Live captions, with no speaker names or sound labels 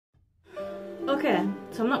Okay,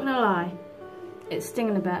 so I'm not gonna lie, it's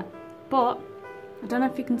stinging a bit, but I don't know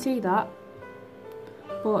if you can see that,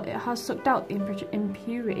 but it has sucked out the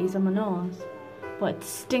impurities on my nose, but it's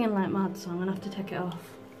stinging like mad, so I'm gonna have to take it off.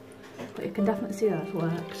 But you can definitely see that it's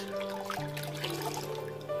worked.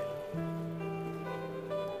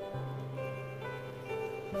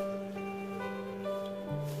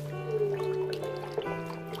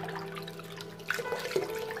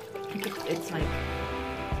 It's like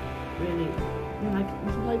really like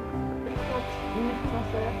nipping my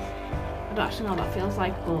face. I don't actually know what that feels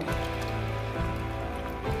like, but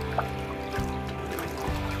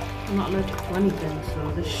I'm not allergic to anything,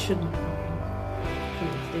 so this shouldn't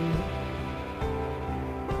sting me.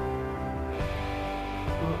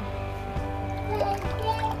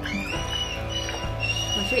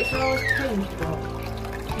 My cheeks are always pink, but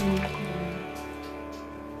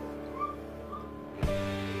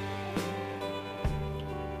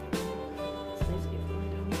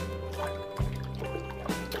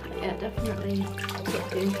yeah, definitely took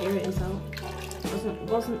the impurities out.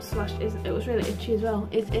 Wasn't slashed. It was really itchy as well.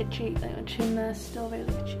 It's itchy. The chin there's still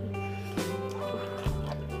really itchy.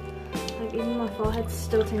 Like even my forehead's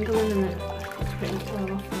still tingling, and it's pretty much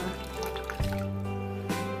all off there.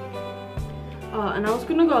 Oh, and I was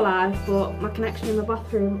gonna go live, but my connection in the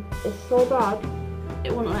bathroom is so bad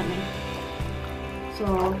it wouldn't let me. So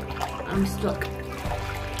I'm stuck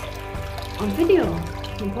on video.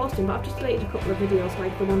 I'm posting, but I've just deleted a couple of videos,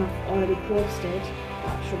 like the one I've already posted.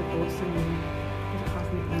 That I should have posted anyway, because it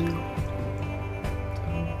hasn't been.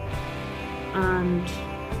 And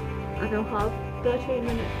I now have 13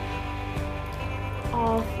 minutes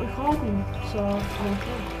of recording, so I'm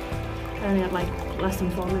okay. I only had like less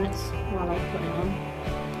than 4 minutes while I was putting it on,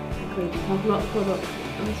 including a lot of product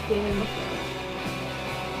on the screen.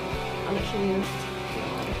 I literally used.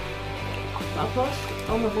 But I post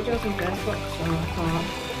all my videos on Facebook, so I thought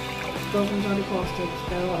those ones already posted,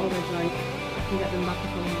 they're already like, I can get them back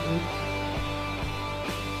if I want them.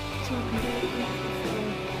 So I can do it before.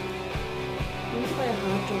 I need to buy a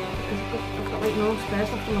hard drive because I've got like no space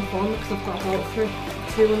left on my phone because I've got about 200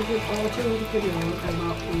 videos and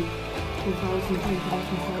about 2,000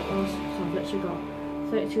 photos. So I've literally got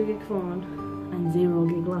 32 gig phone and 0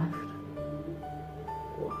 gig left.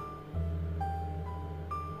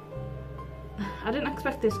 I didn't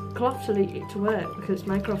expect this cloth to work because it's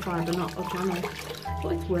microfiber, not organic,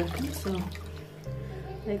 but it's working, so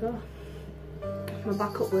there you go. My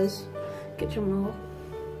backup was kitchen roll.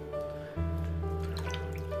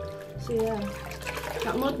 So yeah,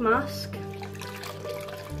 that mud mask,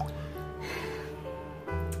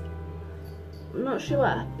 I'm not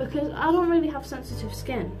sure because I don't really have sensitive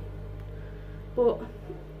skin, but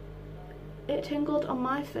it tingled on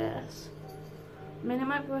my face. I mean, it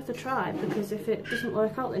might be worth a try because if it doesn't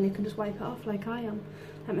work out, then you can just wipe it off like I am.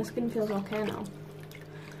 Like my skin feels okay now,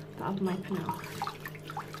 but I'm wiping it off.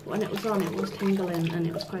 When it was on, it was tingling and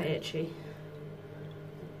it was quite itchy.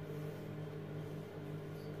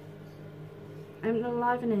 I haven't done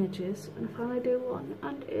live in ages, and I finally do one,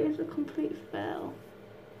 and it is a complete fail.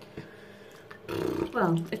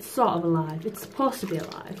 Well, it's sort of alive. It's supposed to be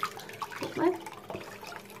alive, but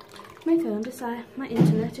my phone decided my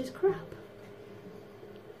internet is crap.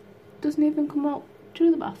 Doesn't even come out to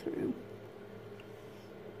the bathroom.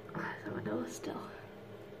 So my nose still.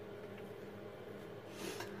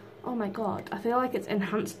 Oh my god, I feel like it's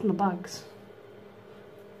enhanced my bags.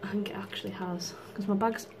 I think it actually has. Because my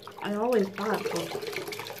bags are always bad, but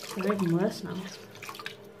they're even worse now. Just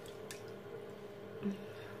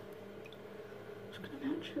gonna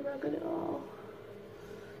naturally rag it all.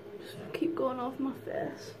 Just keep going off my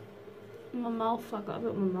face. And my mouth, I got a bit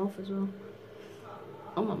on my mouth as well.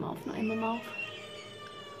 On my mouth, not in my mouth.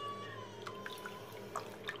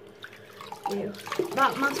 Ew.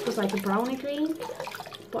 That mask was like a brownie green,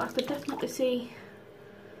 but I could definitely see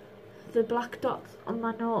the black dots on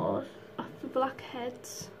my nose, the black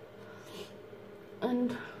heads,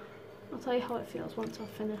 and I'll tell you how it feels once I've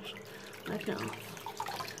finished wiping it off.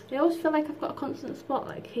 I always feel like I've got a constant spot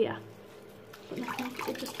like here, but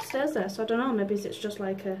it just stays there, so I don't know, maybe it's just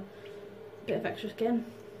like a bit of extra skin.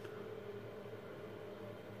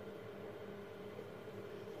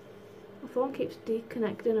 My phone keeps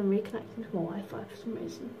deconnecting and reconnecting to my Wi-Fi for some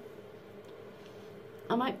reason.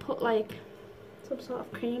 I might put like some sort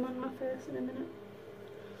of cream on my face in a minute.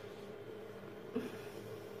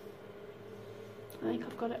 I think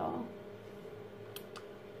I've got it all.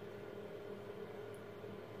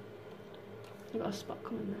 I've got a spot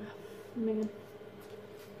coming there.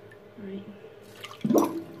 Right.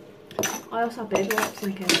 I also have baby wipes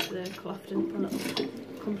in case the cloth didn't pull up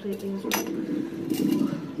completely as well.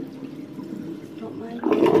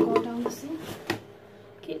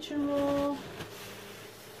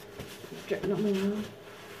 straighten up my nose.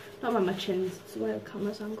 Not where my chin's, it's the way the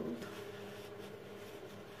camera's angled.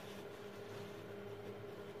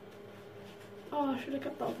 Oh, I should have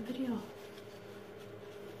kept that off the video.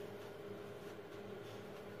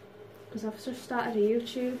 Because I've just started a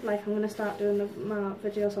YouTube, like I'm going to start doing my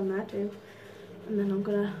videos on there too. And then I'm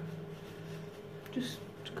going to just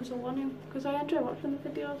because I want to, because I enjoy watching the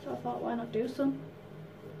videos, so I thought why not do some.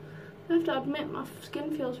 I have to admit my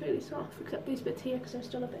skin feels really soft, except these bits here because they're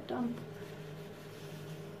still a bit damp.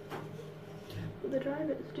 But the dry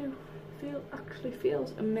bits do actually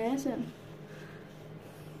feels amazing.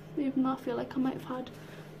 Even though I feel like it might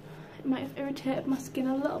have irritated my skin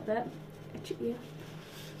a little bit. Itchy ear.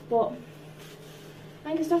 But I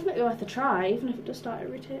think it's definitely worth a try, even if it does start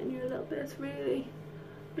irritating you a little bit. It's really,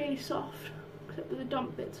 really soft, except for the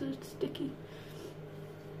damp bits are sticky.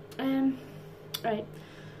 Right,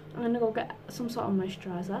 I'm gonna go get some sort of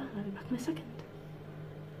moisturiser. I'll be back in a second.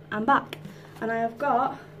 I'm back, and I have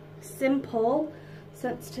got Simple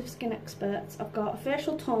Sensitive Skin Experts. I've got a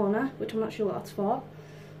facial toner, which I'm not sure what that's for.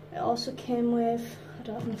 It also came with, I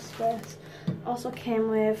don't have any space. Also came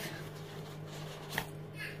with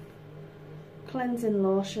cleansing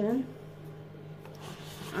lotion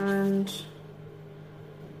and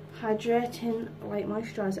hydrating light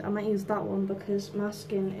moisturiser. I might use that one because my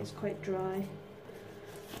skin is quite dry.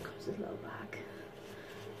 It comes in a little bag.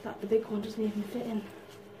 That the big one doesn't even fit in.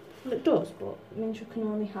 Well, it does, but it means you can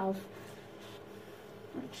only have.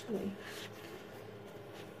 Actually,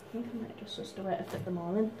 I think I might just a way to fit them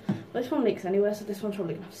all in. But this one leaks anyway, so this one's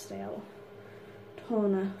probably gonna have to stay out.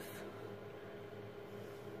 Toner.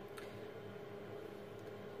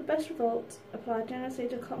 The best results, apply generously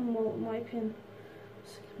to cotton wool wiping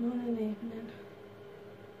morning and evening.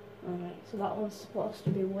 Alright, so that one's supposed to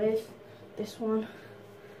be with this one.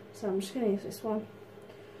 So I'm just going to use this one.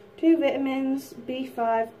 2 vitamins,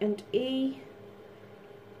 B5 and E.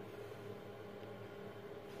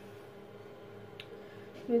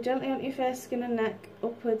 Move gently onto your face, skin and neck,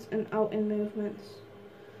 upwards and out in movements.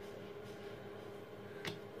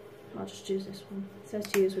 I'll just use this one. It says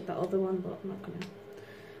to use with that other one, but I'm not going to.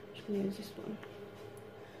 I'm just going to use this one.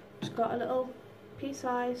 Just got a little pea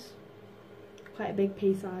size, quite a big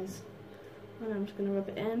pea size, and I'm just going to rub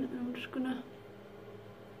it in, and I'm just going to,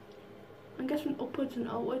 I'm guessing upwards and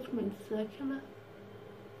outwards means circular.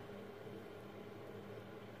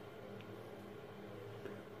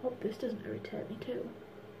 Hope this doesn't irritate me too.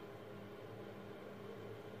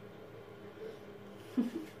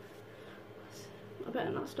 I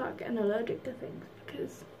better not start getting allergic to things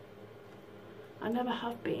because I never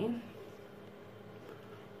have been.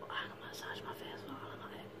 I'm gonna massage my face while I'm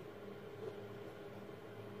at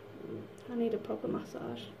it. I need a proper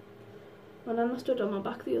massage. And then I stood on my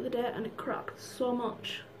back the other day and it cracked so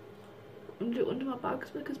much under my bags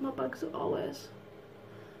because my bags are always,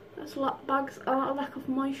 bags are a lack of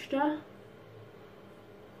moisture.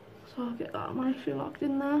 So I'll get that moisture locked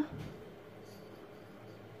in there.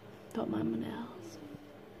 Don't mind my nails.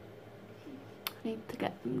 I need to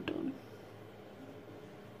get them done.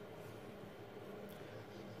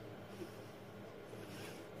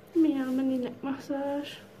 Yeah, mini neck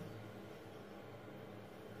massage.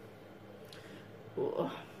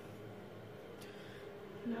 Oh.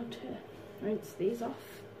 Now to rinse these off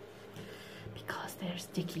because they're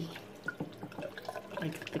sticky,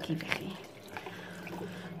 like sticky Vicky.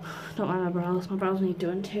 Don't mind my brows need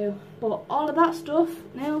doing too. But all of that stuff,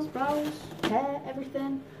 nails, brows, hair,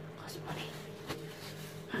 everything, costs money.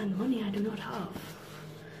 And money I do not have.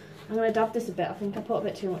 I'm going to dab this a bit. I think I put a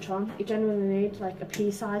bit too much on. You genuinely need like a pea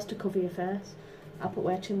size to cover your face. I put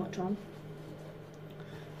way too much on.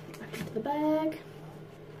 Back into the bag.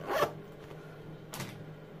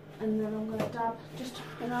 And then I'm going to dab just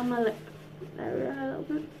around my lip area a little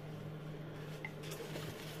bit.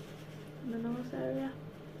 And the nose area.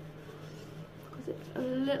 Because it's a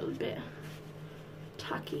little bit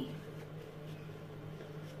tacky.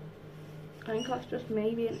 I think that's just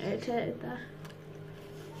me being irritated there.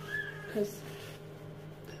 Because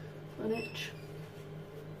an itch.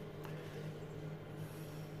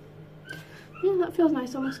 Yeah, that feels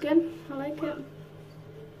nice on my skin. I like it.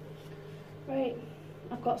 Right,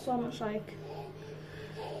 I've got so much like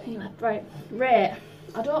thing left. Right, rate.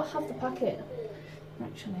 I don't have the packet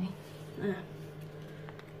actually.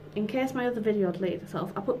 In case my other video deleted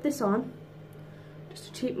itself, I put this on. Just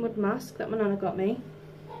a cheap mud mask that my nana got me.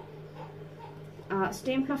 I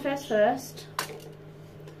steamed my face first,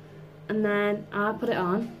 and then I put it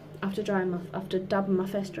on after dabbing my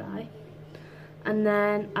face dry, and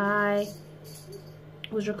then I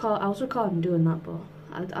was recording doing that, but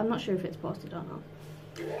I'm not sure if it's posted or not.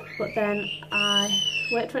 but then I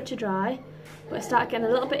waited for it to dry, but it started getting a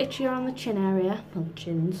little bit itchier on the chin area, well,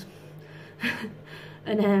 chins,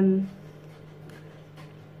 and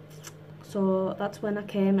so that's when I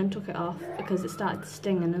came and took it off because it started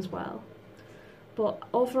stinging as well. But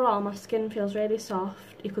overall my skin feels really soft.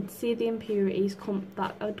 You could see the impurities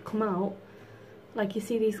that had come out. Like you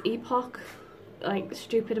see these Epoch, like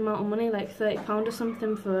stupid amount of money, like £30 or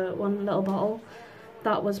something for one little bottle.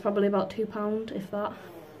 That was probably about £2, if that.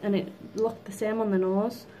 And it looked the same on the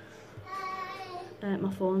nose.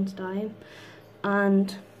 My phone's dying.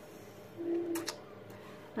 And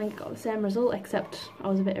I think I got the same result, except I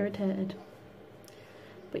was a bit irritated.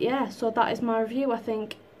 But yeah, so that is my review. I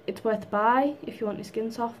think it's worth a buy if you want your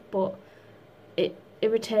skin soft, but it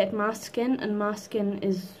irritated my skin, and my skin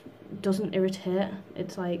doesn't irritate.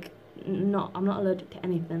 It's like I'm not allergic to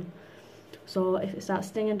anything. So if it starts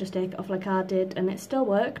stinging, just take it off like I did, and it still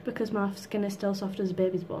worked because my skin is still soft as a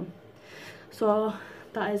baby's bum. So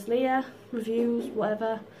that is Leah reviews,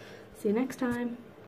 whatever. See you next time.